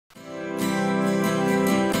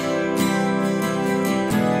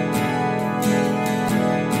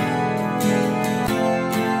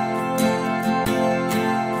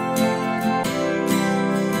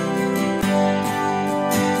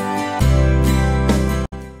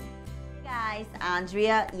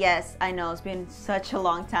Andrea. Yes, I know it's been such a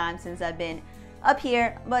long time since I've been up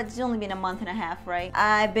here, but it's only been a month and a half, right?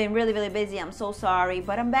 I've been really busy. I'm so sorry,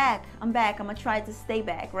 but I'm back. I'm gonna try to stay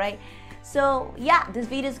back, right? So yeah, this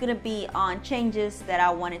video is gonna be on changes that I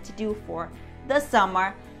wanted to do for the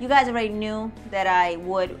summer. You guys already knew that I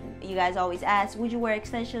would. You guys always ask, would you wear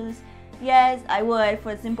extensions? Yes, I would,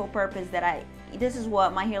 for the simple purpose that this is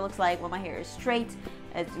what my hair looks like when my hair is straight.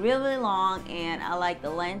 It's really long, and I like the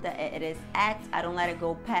length that it is at. I don't let it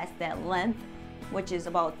go past that length, which is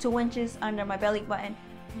about 2 inches under my belly button.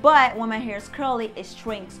 But when my hair is curly, it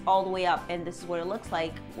shrinks all the way up, and this is what it looks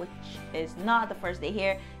like, which is not the first day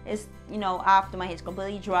hair. It's, you know, after my hair is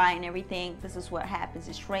completely dry and everything, this is what happens.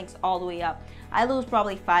 It shrinks all the way up. I lose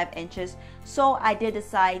probably 5 inches. So I did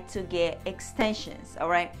decide to get extensions, all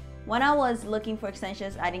right? When I was looking for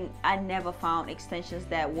extensions, I never found extensions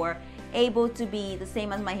that were able to be the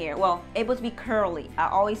same as my hair. Well, able to be curly. I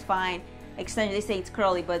always find extensions, they say it's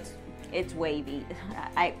curly, but it's wavy.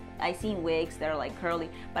 I seen wigs that are like curly,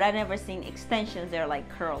 but I've never seen extensions that are like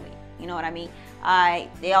curly. You know what I mean?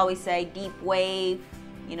 They always say deep wave,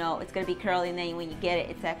 you know, it's gonna be curly, and then when you get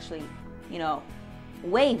it, it's actually, you know,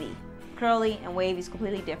 wavy. Curly and wavy is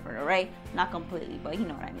completely different, all right? Not completely, but you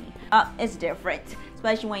know what I mean. It's different,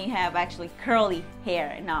 especially when you have actually curly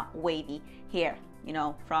hair and not wavy hair. You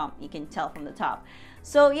know, you can tell from the top.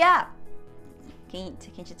 So yeah, can't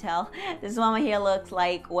you tell? This is what my hair looks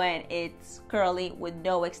like when it's curly with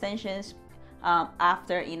no extensions.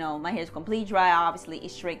 After, you know, my hair is completely dry, obviously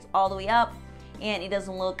it shrinks all the way up, and it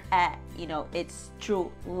doesn't look at, you know, its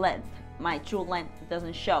true length. My true length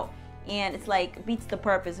doesn't show. And it's like beats the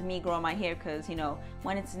purpose of me growing my hair, because, you know,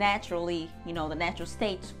 when it's naturally, you know, the natural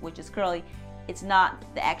state, which is curly, it's not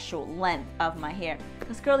the actual length of my hair,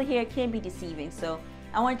 because curly hair can be deceiving. So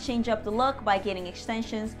I want to change up the look by getting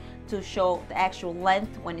extensions to show the actual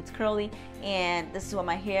length when it's curly. And this is what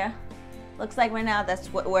my hair looks like right now. That's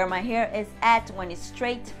where my hair is at when it's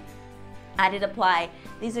straight. I did apply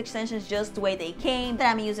these extensions just the way they came. That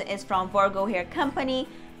I'm using is from Virgo Hair Company.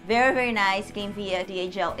 Very nice. It came via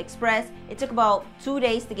DHL Express. It took about 2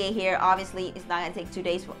 days to get here. Obviously, it's not gonna take 2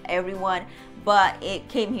 days for everyone, but it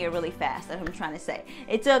came here really fast. That's what I'm trying to say.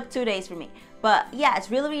 It took 2 days for me. But yeah, it's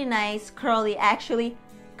really nice, curly, actually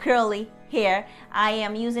curly hair. I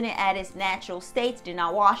am using it at its natural state. Did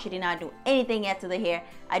not wash it, did not do anything yet to the hair.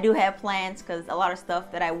 I do have plans, because a lot of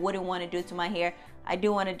stuff that I wouldn't want to do to my hair, I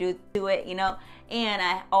do want to do to it, you know. And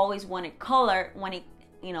I always wanted color when it,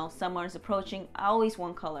 you know, summer is approaching. I always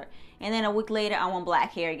want color, and then a week later I want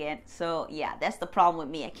black hair again. So yeah, that's the problem with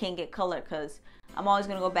me. I can't get color because I'm always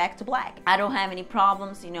gonna go back to black. I don't have any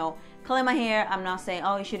problems, you know, coloring my hair. I'm not saying,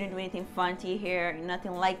 oh, you shouldn't do anything fun to your hair,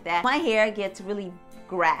 nothing like that. My hair gets really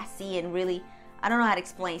grassy and really, I don't know how to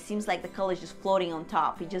explain. It seems like the color is just floating on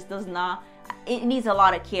top. It just does not, it needs a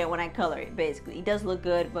lot of care when I color it. Basically, it does look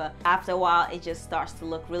good, but after a while it just starts to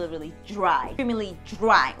look really dry, extremely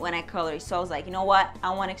dry when I color it. So I was like, you know what, I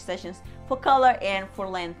want extensions for color and for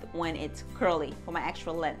length when it's curly, for my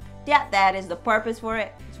actual length. Yeah, that is the purpose for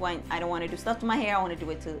it. It's when I don't want to do stuff to my hair, I want to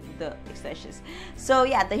do it to the extensions. So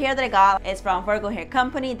yeah, the hair that I got is from Virgo Hair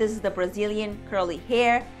Company. This is the Brazilian curly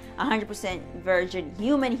hair, 100% virgin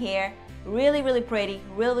human hair. Really pretty,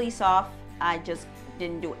 really soft. I just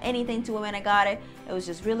didn't do anything to it when I got it. It was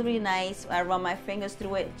just really nice. I run my fingers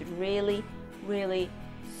through it. It's really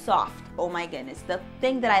soft. Oh my goodness. The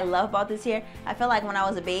thing that I love about this hair, I felt like when I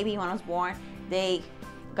was a baby, when I was born, they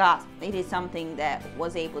did something that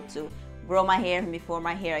was able to grow my hair before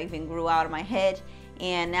my hair even grew out of my head,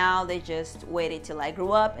 and now they just waited till I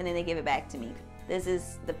grew up and then they gave it back to me.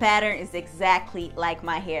 The pattern is exactly like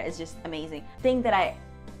my hair. It's just amazing. The thing that I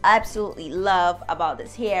absolutely love about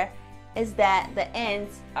this hair is that the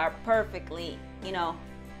ends are perfectly, you know,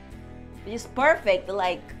 just perfect,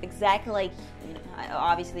 like exactly like, you know,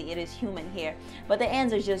 obviously it is human hair, but the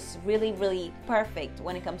ends are just really perfect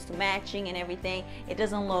when it comes to matching and everything. It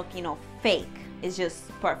doesn't look, you know, fake. It's just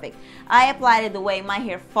perfect. I applied it the way my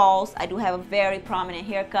hair falls. I do have a very prominent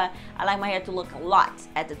haircut. I like my hair to look a lot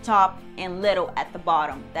at the top and little at the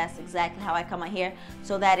bottom. That's exactly how I cut my hair.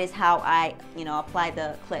 So that is how I, you know, apply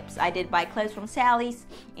the clips. I did buy clips from Sally's,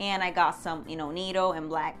 and I got some, you know, needle and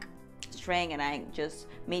black string, and I just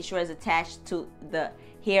made sure it's attached to the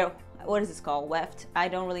hair. What is this called? Weft. I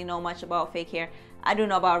don't really know much about fake hair. I do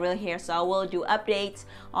know about real hair, so I will do updates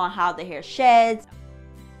on how the hair sheds,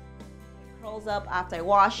 curls up after I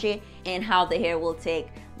wash it, and how the hair will take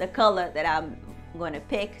the color that I'm going to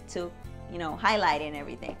pick to, you know, highlight and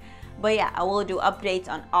everything. But yeah, I will do updates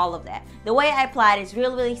on all of that. The way I applied is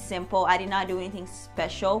really simple. I did not do anything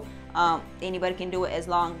special. Anybody can do it as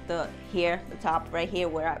long the hair, the top right here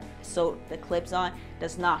where I sewed the clips on,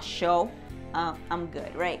 does not show. I'm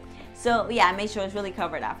good, right? So yeah, I made sure it's really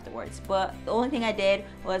covered afterwards. But the only thing I did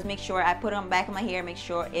was make sure I put it on the back of my hair, make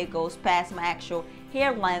sure it goes past my actual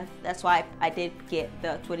hair length. That's why I did get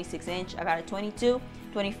the 26 inch. I got a 22,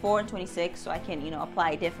 24, and 26, so I can, you know,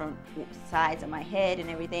 apply different sides of my head and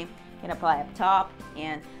everything. Can apply up top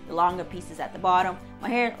and the longer pieces at the bottom. My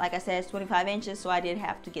hair, like I said, is 25 inches, so I did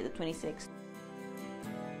have to get the 26.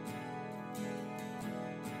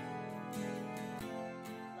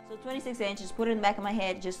 So 26 inches, put it in the back of my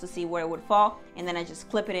head just to see where it would fall, and then I just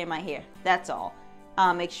clip it in my hair. That's all.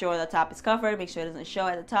 Make sure the top is covered, make sure it doesn't show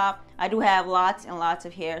at the top. I do have lots and lots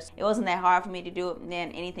of hairs. It wasn't that hard for me to do it, and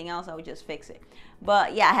then anything else I would just fix it.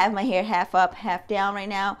 But yeah, I have my hair half up, half down right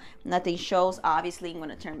now. Nothing shows, obviously. I'm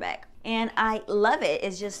gonna turn back. And I love it.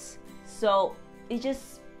 It's just so, it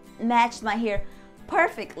just matched my hair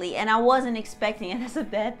perfectly, and I wasn't expecting it. That's a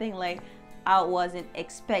bad thing. Like, I wasn't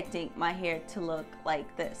expecting my hair to look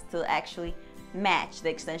like this, to actually match the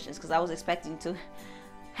extensions, because I was expecting to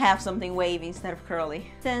have something wavy instead of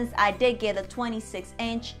curly. Since I did get a 26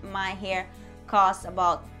 inch, my hair cost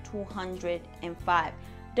about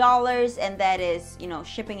 $205, and that is, you know,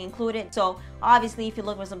 shipping included. So obviously if you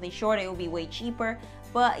look for something shorter, it will be way cheaper.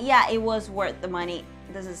 But yeah, it was worth the money.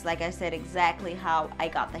 This is, like I said, exactly how I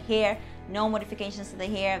got the hair. No modifications to the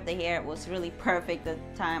hair. The hair was really perfect the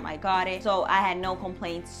time I got it. So I had no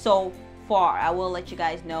complaints so far. I will let you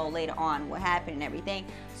guys know later on what happened and everything.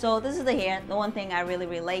 So this is the hair. The one thing I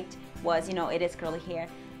really liked was, you know, it is curly hair.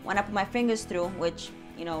 When I put my fingers through, which,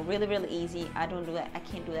 you know, really easy. I don't do that. I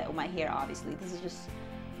can't do that with my hair, obviously. This is just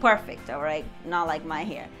perfect, all right? Not like my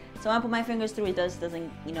hair. So when I put my fingers through, it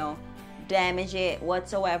doesn't, you know, damage it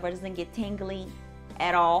whatsoever. It doesn't get tingly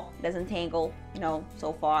at all. It doesn't tangle, you know,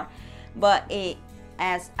 so far. But it,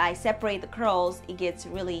 as I separate the curls, it gets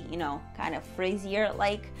really, you know, kind of frizzier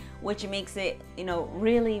like, which makes it, you know,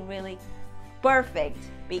 really perfect,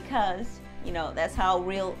 because, you know, that's how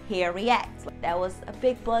real hair reacts. That was a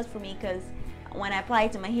big plus for me, because when I apply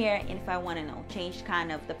it to my hair, and if I want to, you know, change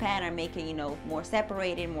kind of the pattern, make it, you know, more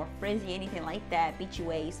separated, more frizzy, anything like that, beachy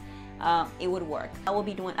waves, it would work. I will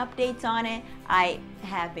be doing updates on it. I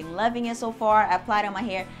have been loving it so far. I applied on my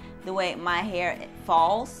hair the way my hair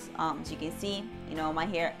falls. As you can see, you know, my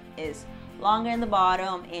hair is longer in the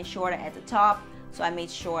bottom and shorter at the top. So I made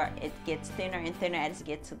sure it gets thinner and thinner as it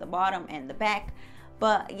gets to the bottom and the back.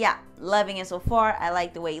 But yeah, loving it so far. I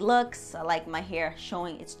like the way it looks. I like my hair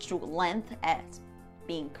showing its true length as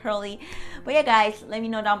being curly. But yeah, guys, let me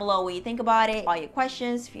know down below what you think about it, all your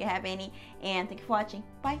questions if you have any, and thank you for watching.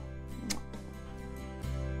 Bye.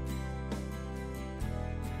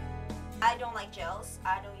 I don't like gels.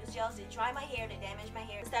 I don't use gels. They dry my hair, they damage my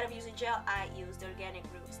hair. Instead of using gel, I use the organic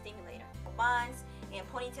root stimulator. Buns and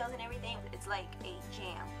ponytails and everything, it's like a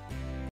jam.